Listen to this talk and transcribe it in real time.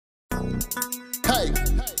Hey,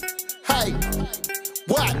 hey,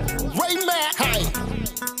 what? Ray Mack, hey,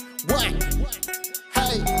 what?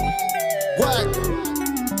 Hey, what?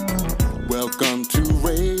 Welcome to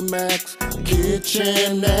Ray Mack's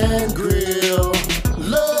Kitchen and Grill.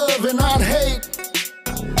 Love and not hate.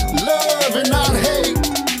 Love and not hate.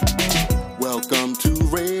 Welcome to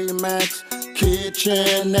Ray Mack's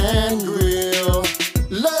Kitchen and Grill.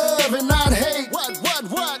 Love and not hate. What?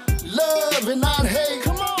 Love and not hate.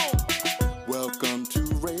 Come on. Welcome to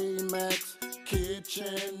Ray Mack's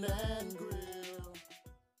Kitchen and Grill.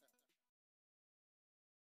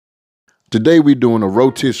 Today we're doing a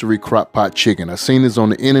rotisserie crock-pot chicken. I seen this on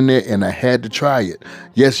the internet and I had to try it.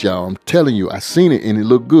 Yes, y'all, I'm telling you, I seen it and it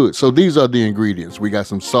looked good. So these are the ingredients. We got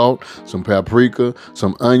some salt, some paprika,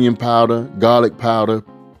 some onion powder, garlic powder,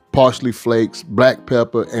 parsley flakes, black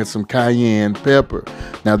pepper, and some cayenne pepper.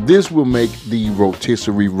 Now this will make the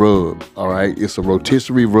rotisserie rub, all right? It's a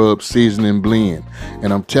rotisserie rub seasoning blend.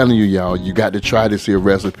 And I'm telling you, y'all, you got to try this here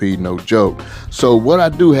recipe, no joke. So what I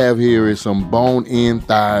do have here is some bone-in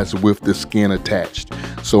thighs with the skin attached.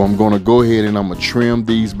 So I'm gonna go ahead and I'm gonna trim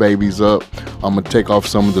these babies up. I'm gonna take off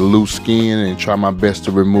some of the loose skin and try my best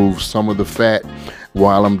to remove some of the fat.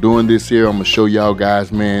 While I'm doing this here, I'm gonna show y'all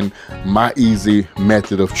guys, man, my easy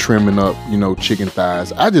method of trimming up, chicken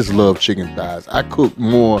thighs. I just love chicken thighs. I cook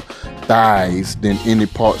more thighs than any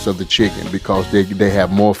parts of the chicken because they have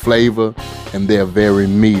more flavor and they're very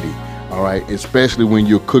meaty. All right, especially when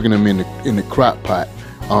you're cooking them in the crock pot.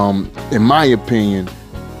 In my opinion,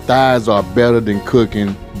 thighs are better than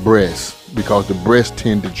cooking breasts because the breasts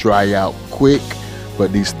tend to dry out quick,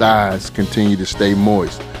 but these thighs continue to stay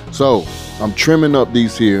moist. So I'm trimming up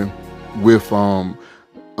these here with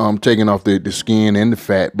taking off the skin and the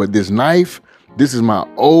fat. But this knife, this is my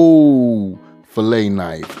old fillet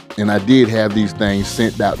knife, and I did have these things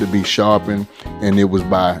sent out to be sharpened, and it was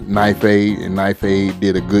by Knife Aid, and Knife Aid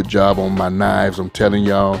did a good job on my knives, I'm telling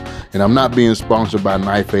y'all. And I'm not being sponsored by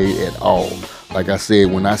Knife Aid at all. Like I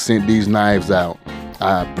said, when I sent these knives out,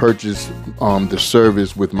 I purchased the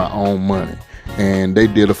service with my own money. And they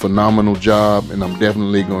did a phenomenal job, and I'm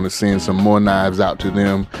definitely going to send some more knives out to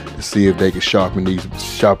them to see if they can sharpen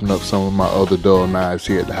up some of my other dull knives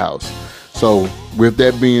here at the house. So with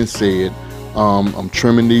that being said, I'm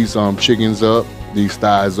trimming these chickens up, these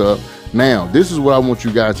thighs up. Now this is what I want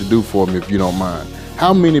you guys to do for me, if you don't mind.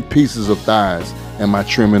 How many pieces of thighs am I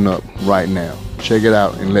trimming up right now? Check it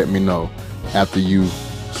out and let me know after you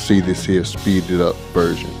see this here speeded up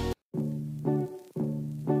version.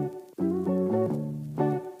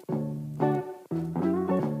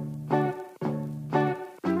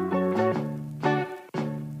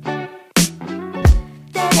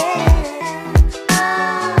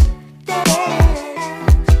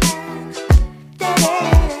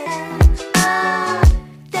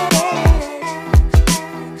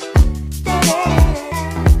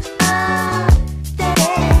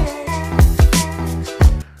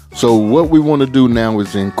 So what we want to do now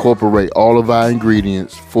is incorporate all of our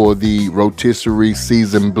ingredients for the rotisserie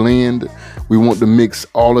seasoned blend. We want to mix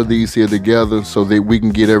all of these here together so that we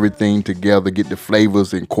can get everything together, get the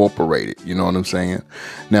flavors incorporated, you know what I'm saying?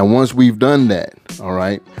 Now once we've done that, all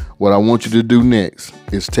right, what I want you to do next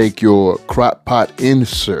is take your crock pot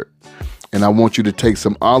insert, and I want you to take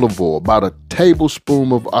some olive oil, about a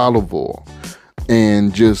tablespoon of olive oil,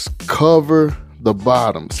 and just cover the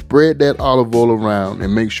bottom. Spread that olive oil around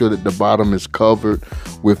and make sure that the bottom is covered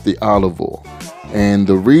with the olive oil. And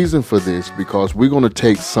the reason for this, because we're going to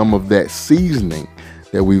take some of that seasoning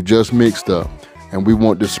that we've just mixed up, and we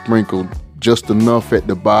want to sprinkle just enough at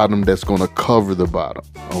the bottom that's going to cover the bottom.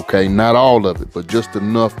 Okay, not all of it, but just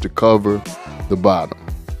enough to cover the bottom.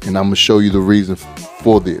 And I'm going to show you the reason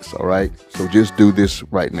for this. All right, so just do this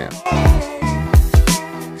right now.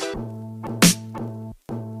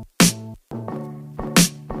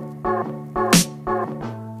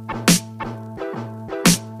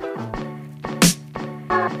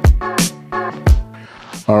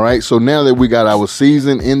 All right, so now that we got our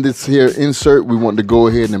season in this here insert, we want to go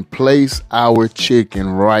ahead and place our chicken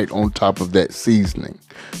right on top of that seasoning.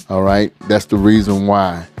 All right, that's the reason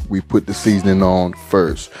why we put the seasoning on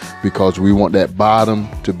first, because we want that bottom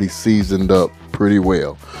to be seasoned up pretty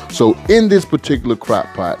well. So in this particular crock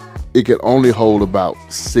pot, it can only hold about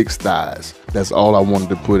 6 thighs. That's all I wanted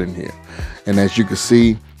to put in here. And as you can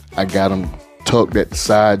see, I got them tucked at the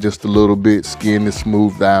side just a little bit, skin is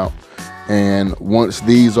smoothed out. And once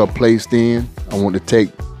these are placed in, I want to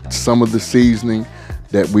take some of the seasoning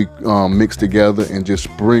that we mix together and just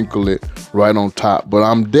sprinkle it right on top. But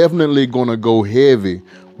I'm definitely going to go heavy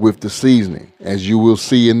with the seasoning, as you will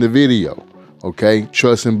see in the video. Okay,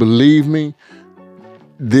 trust and believe me,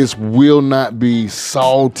 this will not be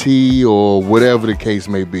salty or whatever the case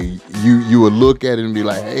may be. You will look at it and be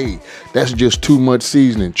like, hey, that's just too much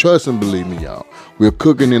seasoning. Trust and believe me, y'all. We're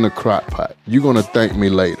cooking in a crock pot. You're gonna thank me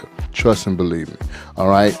later. Trust and believe me. All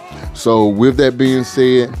right. So with that being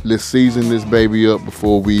said, let's season this baby up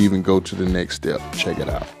before we even go to the next step. Check it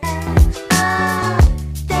out.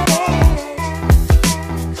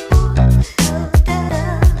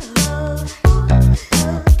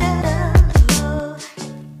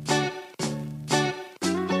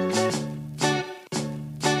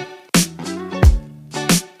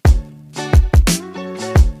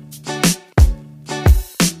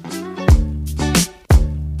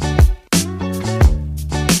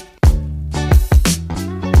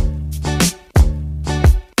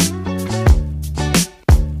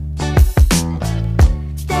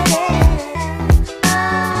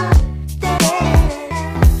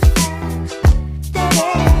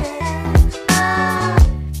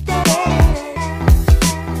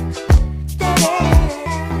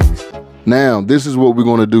 Now, this is what we're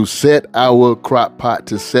going to do. Set our crock pot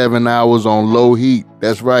to 7 hours on low heat.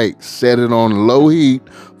 That's right. Set it on low heat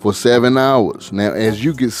for 7 hours. Now, as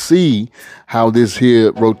you can see how this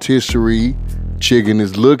here rotisserie chicken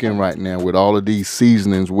is looking right now with all of these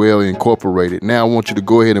seasonings well incorporated. Now, I want you to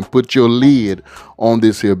go ahead and put your lid on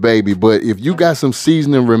this here baby. But if you got some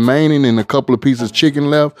seasoning remaining and a couple of pieces of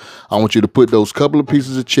chicken left, I want you to put those couple of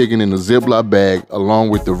pieces of chicken in a Ziploc bag along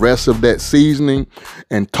with the rest of that seasoning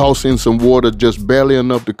and toss in some water just barely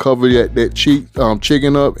enough to cover that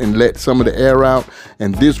chicken up and let some of the air out.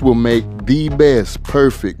 And this will make the best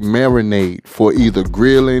perfect marinade for either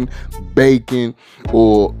grilling, baking,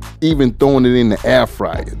 or even throwing it in the air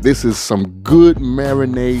fryer. This is some good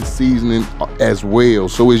marinade seasoning as well.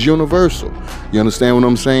 So it's universal. You understand what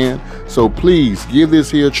I'm saying? So please give this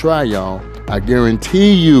here a try, y'all. I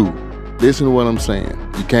guarantee you, listen to what I'm saying,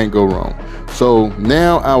 you can't go wrong. So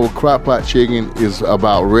now our crock pot chicken is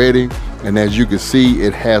about ready. And as you can see,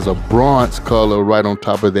 it has a bronze color right on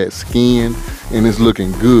top of that skin, and it's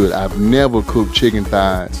looking good. I've never cooked chicken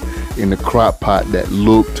thighs in the crock pot that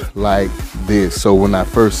looked like this. So when I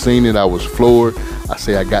first seen it, I was floored. I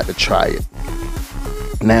say I got to try it.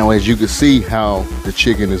 Now, as you can see how the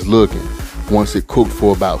chicken is looking once it cooked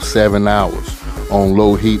for about 7 hours on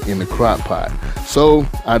low heat in the crock pot. So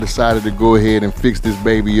I decided to go ahead and fix this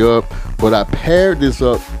baby up, but I paired this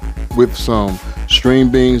up with some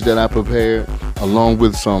string beans that I prepared along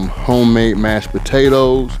with some homemade mashed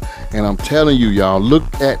potatoes. And I'm telling you, y'all, look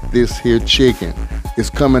at this here chicken. It's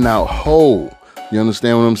coming out whole. You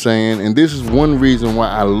understand what I'm saying? And this is one reason why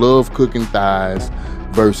I love cooking thighs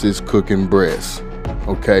versus cooking breasts.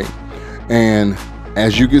 Okay. And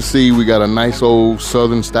as you can see, we got a nice old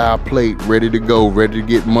southern style plate ready to go, ready to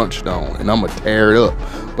get munched on. And I'm gonna tear it up.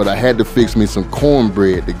 But I had to fix me some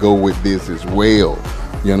cornbread to go with this as well.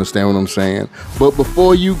 You understand what I'm saying? But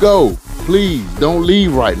before you go, please don't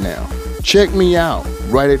leave right now. Check me out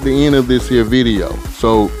right at the end of this here video.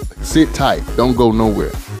 So sit tight, don't go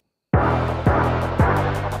nowhere.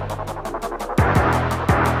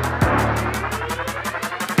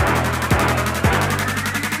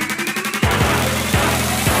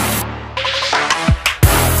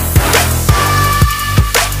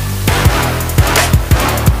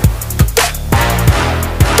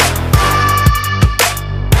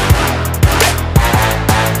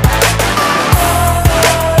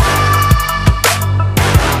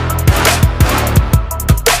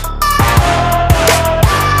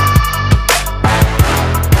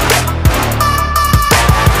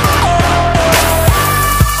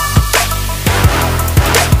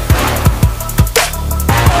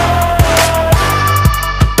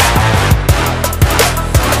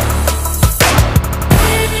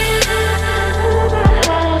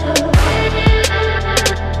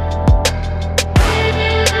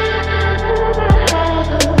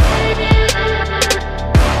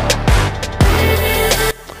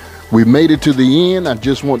 We made it to the end. I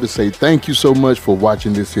just want to say thank you so much for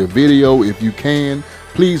watching this here video. If you can,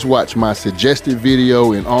 please watch my suggested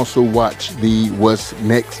video and also watch the what's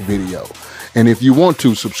next video. And if you want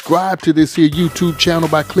to, subscribe to this here YouTube channel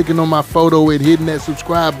by clicking on my photo and hitting that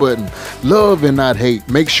subscribe button. Love and not hate.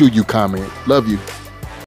 Make sure you comment. Love you.